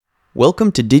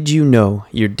Welcome to Did You Know,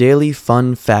 your daily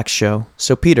fun fact show.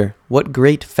 So, Peter, what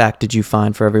great fact did you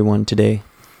find for everyone today?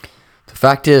 The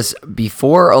fact is,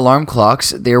 before alarm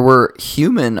clocks, there were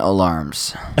human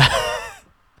alarms.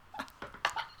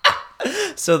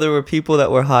 So there were people that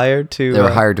were hired to... They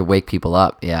were hired to wake people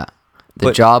up, yeah.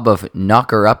 The job of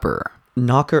knocker-upper.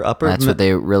 Knocker-upper? That's what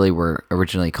they really were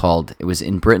originally called. It was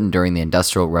in Britain during the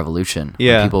Industrial Revolution.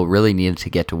 Yeah. When people really needed to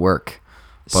get to work.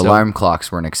 But So- alarm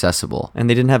clocks weren't accessible. And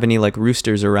they didn't have any,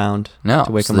 roosters around No,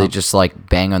 to wake so them they up. just,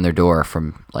 bang on their door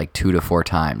from, 2 to 4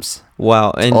 times.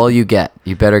 Wow. And All you get.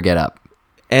 You better get up.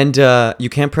 you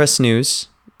can't press snooze.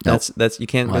 Nope. That's you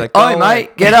can't be like, Oi, "Go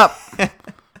mate, get up.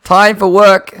 Time for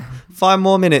work. away. 5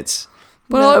 more minutes.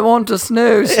 But I want to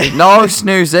snooze. No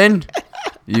snoozing.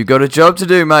 You got a job to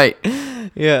do, mate.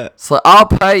 Yeah. It's like, I'll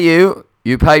pay you.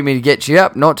 You pay me to get you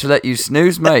up, not to let you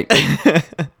snooze, mate.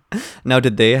 Now,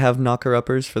 did they have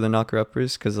knocker-uppers for the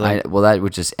knocker-uppers? Because Well, that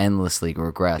would just endlessly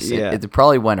regress. Yeah. It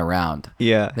probably went around.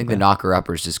 yeah, I think the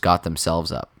knocker-uppers just got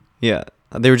themselves up. yeah,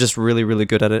 they were just really, really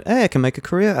good at it. Hey, I can make a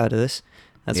career out of this.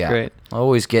 That's Yeah. great. I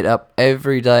always get up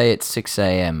every day at 6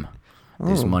 a.m.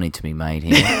 There's Oh. money to be made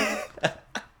here.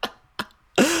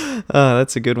 Oh,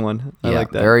 that's a good one. I Yeah,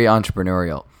 like that. very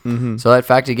entrepreneurial. Mm-hmm. So that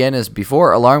fact, again, is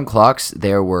before alarm clocks,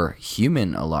 there were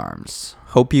human alarms.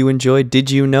 Hope you enjoyed Did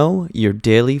You Know, your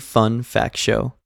daily fun fact show.